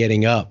everyone's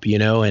getting up,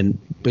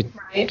 but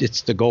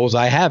it's the goals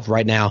I have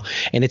right now.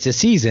 And it's a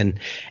season,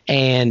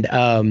 and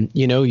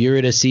you're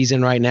at a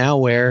season right now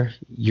where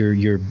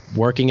you're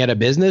working at a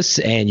business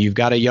and you've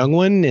got a young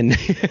one, and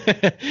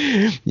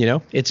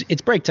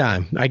it's break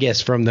time, I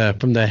guess, from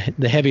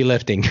the heavy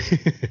lifting.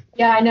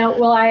 Yeah, I know.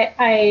 Well,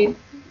 I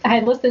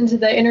had listened to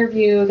the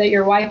interview that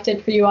your wife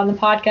did for you on the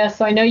podcast,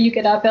 so I know you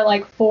get up at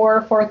like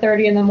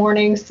 4:30 in the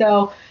morning.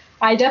 So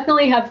I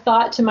definitely have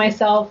thought to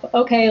myself,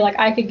 okay, like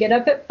I could get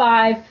up at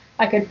 5,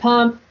 I could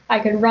pump, I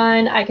could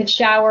run, I could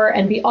shower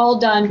and be all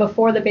done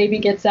before the baby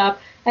gets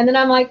up. And then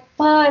I'm like,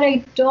 but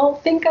I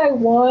don't think I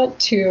want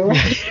to.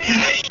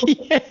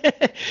 Yeah.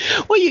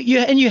 Well,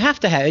 you have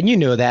to have,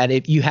 and that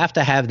if you have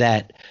to have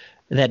that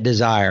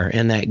desire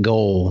and that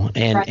goal,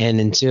 and right. And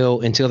until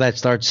that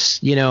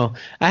starts,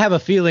 I have a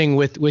feeling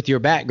with your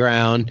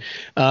background,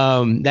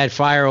 that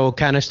fire will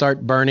kind of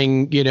start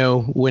burning,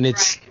 when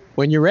it's right.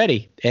 When you're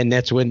ready, and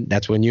that's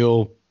when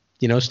you'll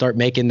start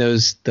making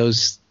those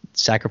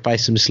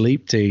sacrifice some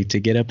sleep to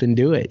get up and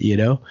do it,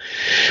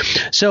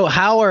 So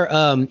how are,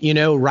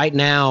 right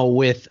now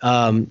with,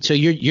 so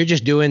you're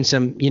just doing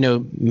some,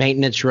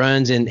 maintenance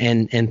runs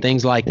and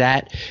things like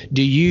that.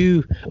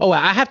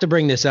 I have to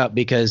bring this up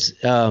because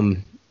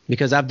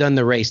I've done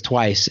the race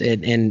twice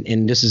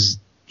and this is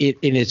it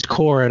in its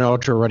core an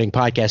ultra running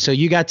podcast. So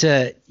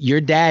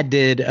your dad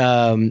did,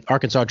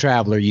 Arkansas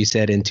Traveler, you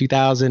said in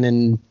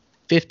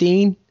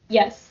 2015?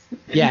 Yes.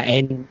 Yeah,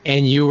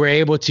 and you were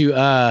able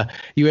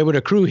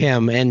to crew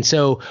him. And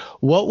so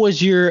what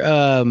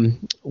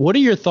are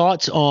your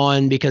thoughts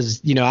on,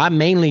 because I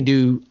mainly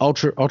do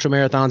ultra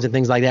marathons and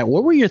things like that.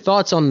 What were your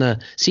thoughts on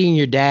seeing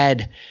your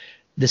dad,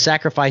 the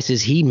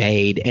sacrifices he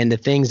made and the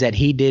things that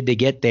he did to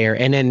get there?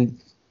 And then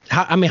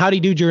how did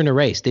he do during the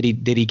race? Did he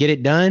get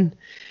it done?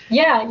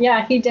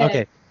 Yeah, he did.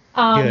 Okay.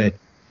 Good.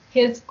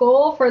 His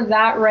goal for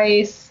that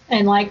race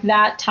and like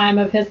that time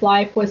of his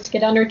life was to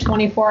get under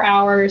 24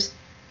 hours.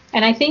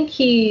 And I think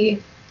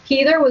he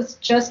either was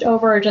just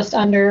over or just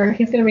under.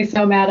 He's going to be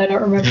so mad I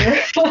don't remember.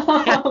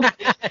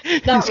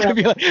 Not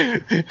really.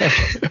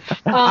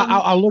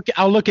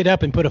 I'll look it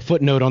up and put a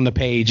footnote on the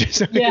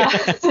page. Yeah.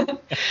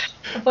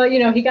 But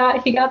he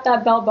got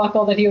that belt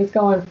buckle that he was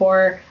going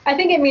for. I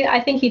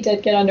think he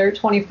did get under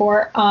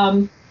 24.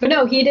 But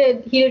no, he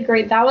did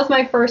great. That was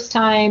my first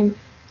time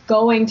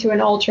going to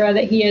an ultra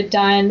that he had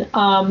done.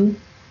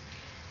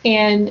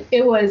 And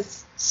it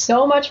was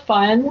so much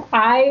fun.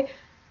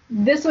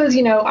 This was,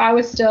 I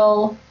was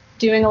still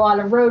doing a lot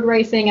of road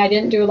racing. I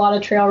didn't do a lot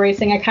of trail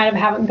racing. I kind of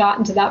haven't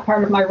gotten to that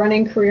part of my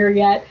running career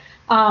yet.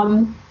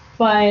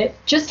 But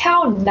just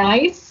how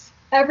nice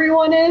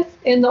everyone is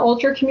in the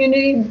ultra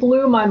community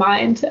blew my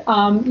mind.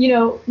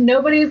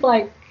 Nobody's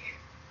like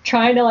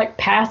trying to like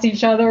pass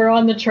each other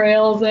on the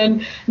trails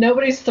and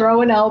nobody's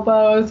throwing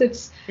elbows.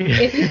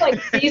 If you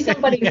like see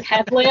somebody's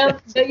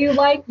headlamp that you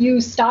like,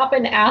 you stop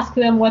and ask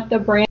them what the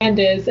brand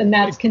is, and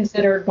that's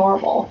considered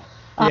normal.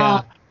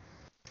 Yeah.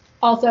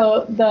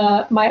 Also,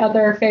 my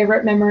other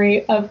favorite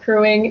memory of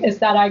crewing is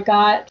that I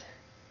got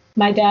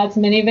my dad's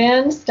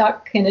minivan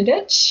stuck in a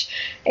ditch,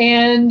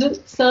 and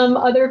some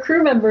other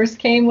crew members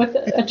came with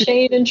a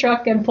chain and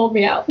truck and pulled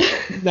me out.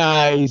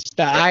 Nice.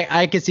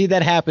 I could see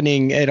that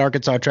happening at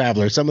Arkansas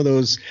Traveler. Some of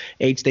those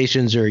aid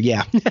stations are,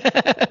 yeah.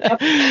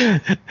 Yep.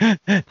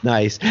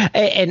 Nice.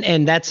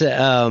 And that's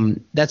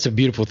a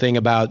beautiful thing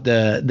about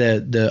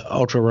the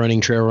ultra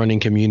running, trail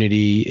running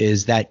community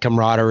is that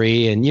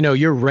camaraderie. And,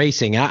 you're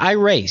racing. I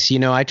race,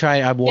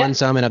 I've won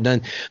some and I've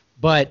done,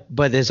 but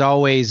there's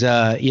always,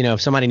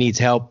 if somebody needs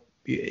help,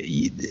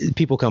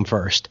 people come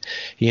first,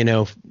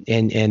 and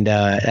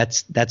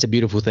that's a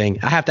beautiful thing.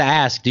 I have to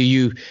ask,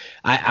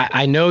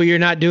 I know you're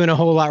not doing a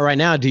whole lot right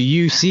now. Do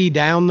you see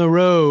down the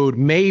road,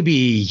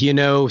 maybe,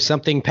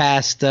 something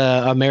past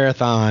a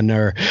marathon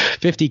or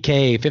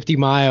 50K, 50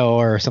 mile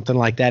or something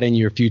like that in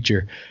your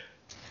future?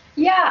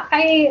 Yeah,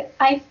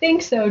 I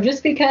think so.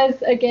 Just because,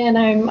 again,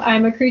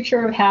 I'm a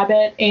creature of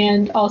habit,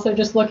 and also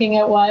just looking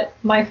at what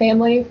my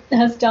family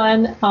has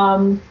done,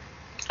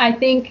 I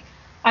think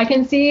I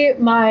can see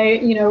my,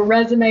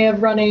 resume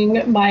of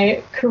running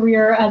my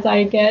career as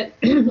I get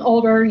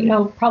older,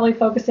 probably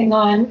focusing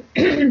on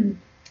the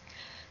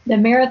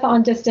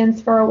marathon distance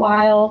for a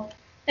while.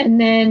 And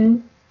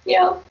then, a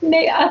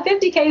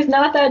 50K is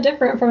not that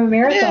different from a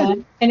marathon.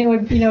 Yeah. And it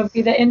would,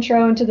 be the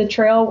intro into the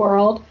trail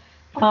world.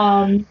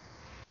 And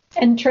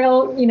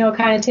trail,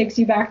 kind of takes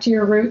you back to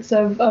your roots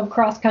of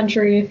cross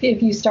country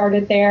if you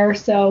started there.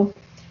 So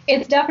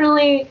it's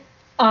definitely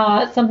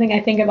something I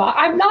think about.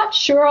 I'm not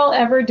sure I'll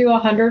ever do a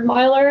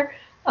 100-miler.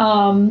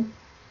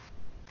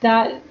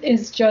 that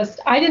is just,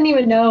 I didn't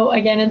even know,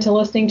 again, until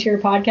listening to your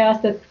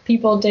podcast, that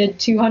people did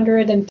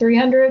 200 and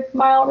 300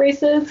 mile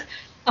races.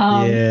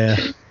 Yeah.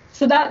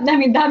 So that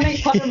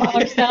makes 100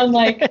 milers sound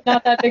like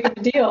not that big of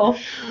a deal.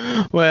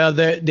 Well,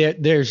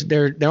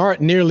 there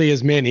aren't nearly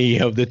as many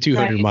of the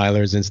 200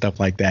 milers and stuff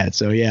like that.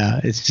 So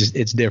yeah,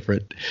 it's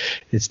different.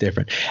 It's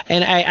different.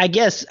 And I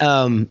guess,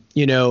 from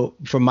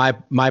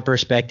my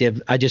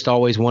perspective, I just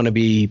always want to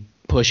be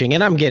pushing,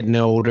 and I'm getting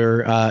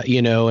older,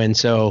 and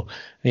so,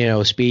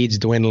 speed's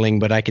dwindling,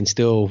 but I can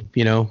still,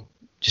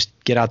 just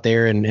get out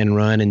there and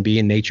run and be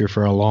in nature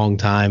for a long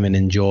time and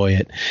enjoy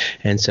it.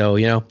 And so,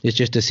 it's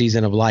just a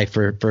season of life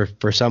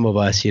for some of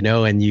us,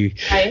 and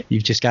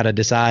you've just got to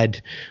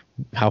decide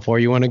how far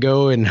you want to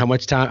go and how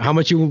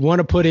much you want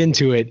to put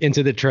into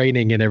the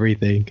training and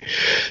everything.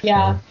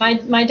 Yeah.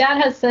 My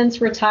dad has since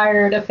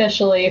retired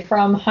officially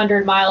from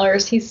 100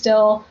 milers. He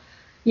still,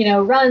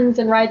 runs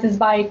and rides his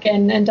bike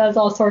and does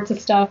all sorts of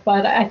stuff.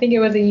 But I think it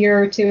was a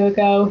year or two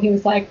ago, he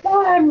was like,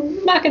 well,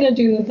 I'm not going to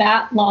do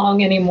that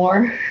long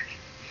anymore.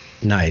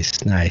 Nice.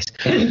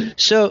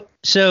 So,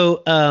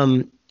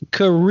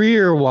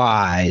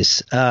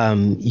 career-wise,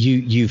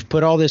 you've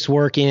put all this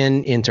work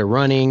into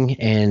running,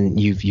 and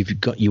you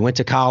went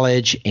to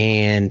college,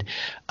 and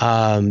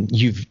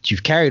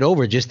you've carried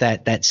over just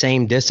that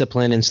same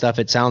discipline and stuff.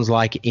 It sounds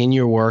like in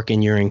your work,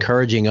 and you're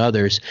encouraging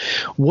others.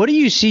 What do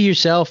you see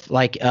yourself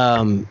like?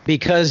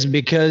 Because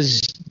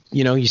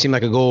you seem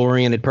like a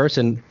goal-oriented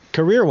person.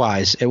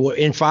 Career-wise,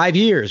 in 5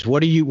 years,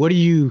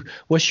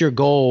 what's your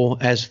goal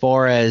as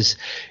far as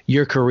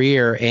your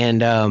career?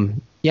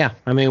 And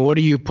what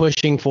are you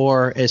pushing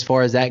for as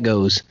far as that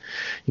goes?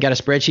 You got a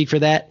spreadsheet for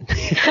that?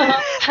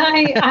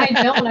 I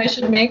don't. I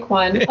should make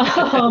one.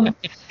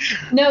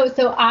 No,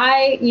 so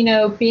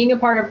being a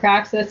part of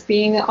Praxis,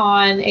 being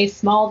on a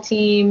small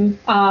team,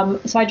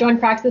 so I joined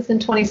Praxis in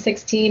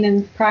 2016,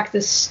 and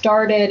Praxis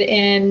started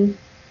in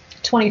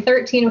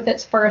 2013 with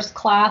its first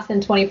class in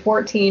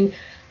 2014.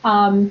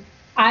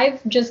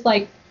 I've just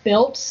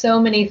built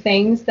so many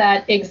things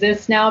that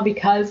exist now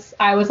because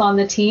I was on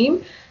the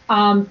team,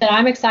 that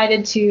I'm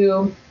excited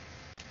to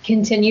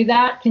continue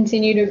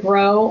to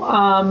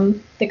grow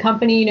the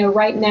company.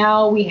 Right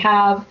now we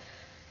have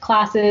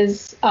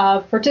classes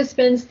of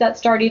participants that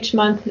start each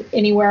month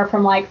anywhere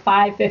from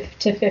 5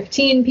 to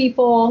 15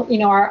 people.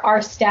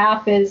 Our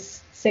staff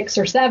is 6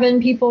 or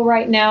 7 people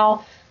right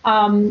now.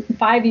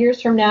 5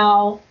 years from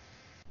now,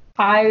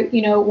 I,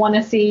 want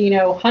to see,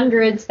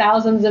 hundreds,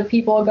 thousands of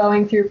people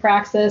going through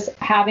Praxis,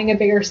 having a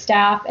bigger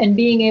staff, and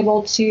being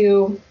able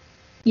to,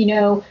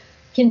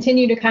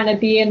 continue to kind of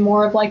be in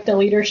more of the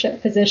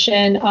leadership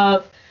position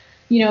of,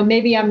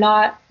 maybe I'm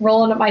not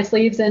rolling up my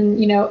sleeves and,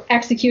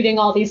 executing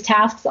all these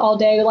tasks all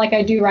day like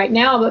I do right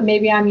now, but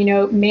maybe I'm,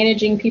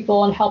 managing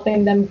people and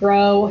helping them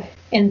grow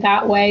in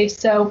that way.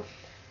 So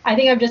I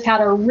think I've just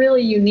had a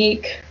really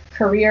unique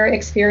career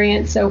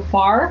experience so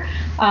far,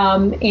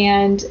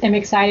 and am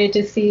excited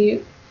to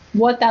see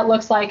what that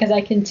looks like as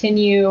I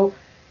continue,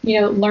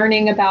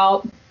 learning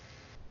about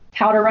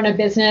how to run a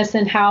business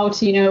and how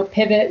to,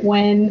 pivot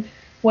when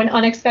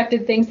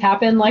unexpected things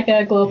happen, like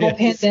a global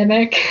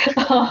pandemic.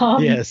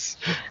 Yes.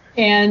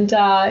 And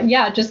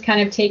just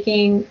kind of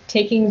taking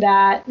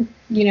that,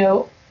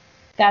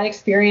 that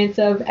experience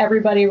of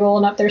everybody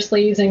rolling up their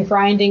sleeves and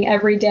grinding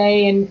every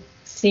day and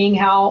seeing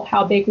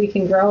how big we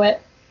can grow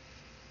it.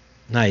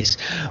 Nice.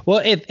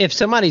 Well, if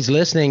somebody's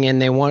listening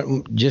and they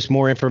want just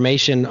more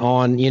information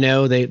on,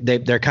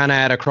 they're kind of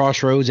at a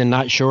crossroads and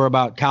not sure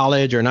about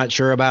college or not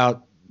sure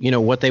about,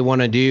 what they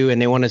want to do,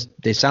 and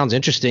it sounds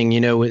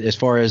interesting, as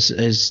far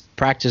as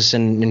practice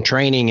and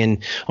training and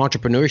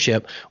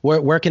entrepreneurship,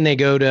 where can they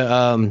go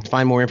to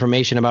find more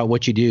information about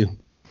what you do?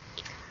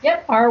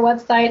 Yep. Our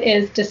website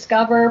is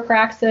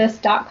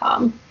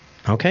discoverpraxis.com.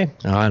 Okay.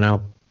 And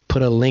I'll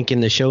put a link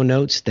in the show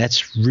notes.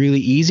 That's really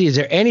easy. Is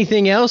there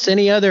anything else,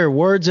 any other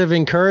words of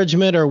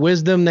encouragement or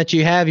wisdom that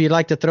you have you'd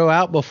like to throw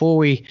out before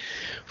we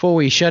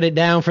shut it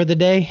down for the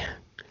day?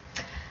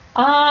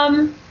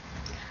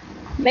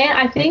 Man,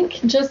 I think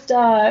just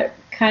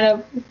kind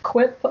of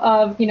quip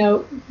of,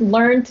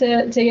 learn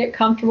to get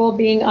comfortable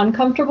being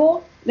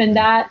uncomfortable. And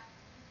that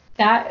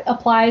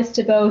applies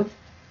to both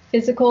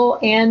physical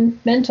and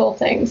mental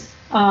things.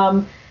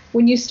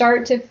 When you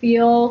start to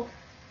feel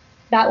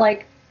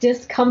that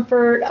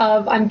discomfort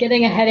of I'm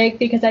getting a headache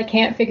because I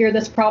can't figure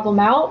this problem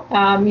out,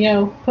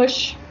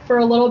 push for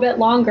a little bit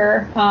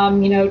longer,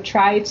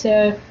 try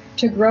to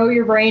grow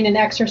your brain and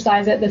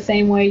exercise it the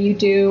same way you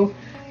do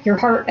your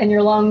heart and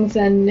your lungs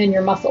and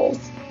your muscles.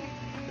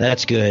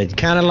 That's good.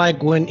 Kind of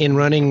like when in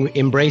running,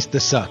 embrace the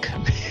suck.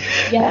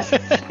 Yes.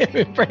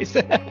 Embrace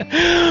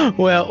that.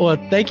 Well,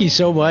 thank you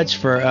so much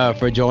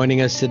for joining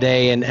us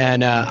today.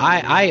 And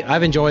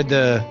I've enjoyed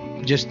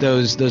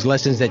those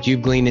lessons that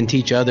you've gleaned and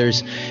teach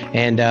others.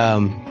 And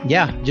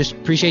just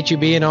appreciate you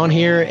being on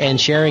here and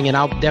sharing. And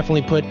I'll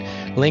definitely put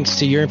links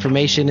to your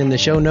information in the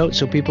show notes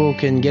so people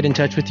can get in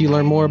touch with you,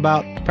 learn more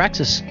about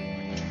Praxis.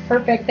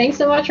 Perfect. Thanks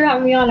so much for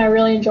having me on. I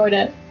really enjoyed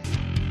it.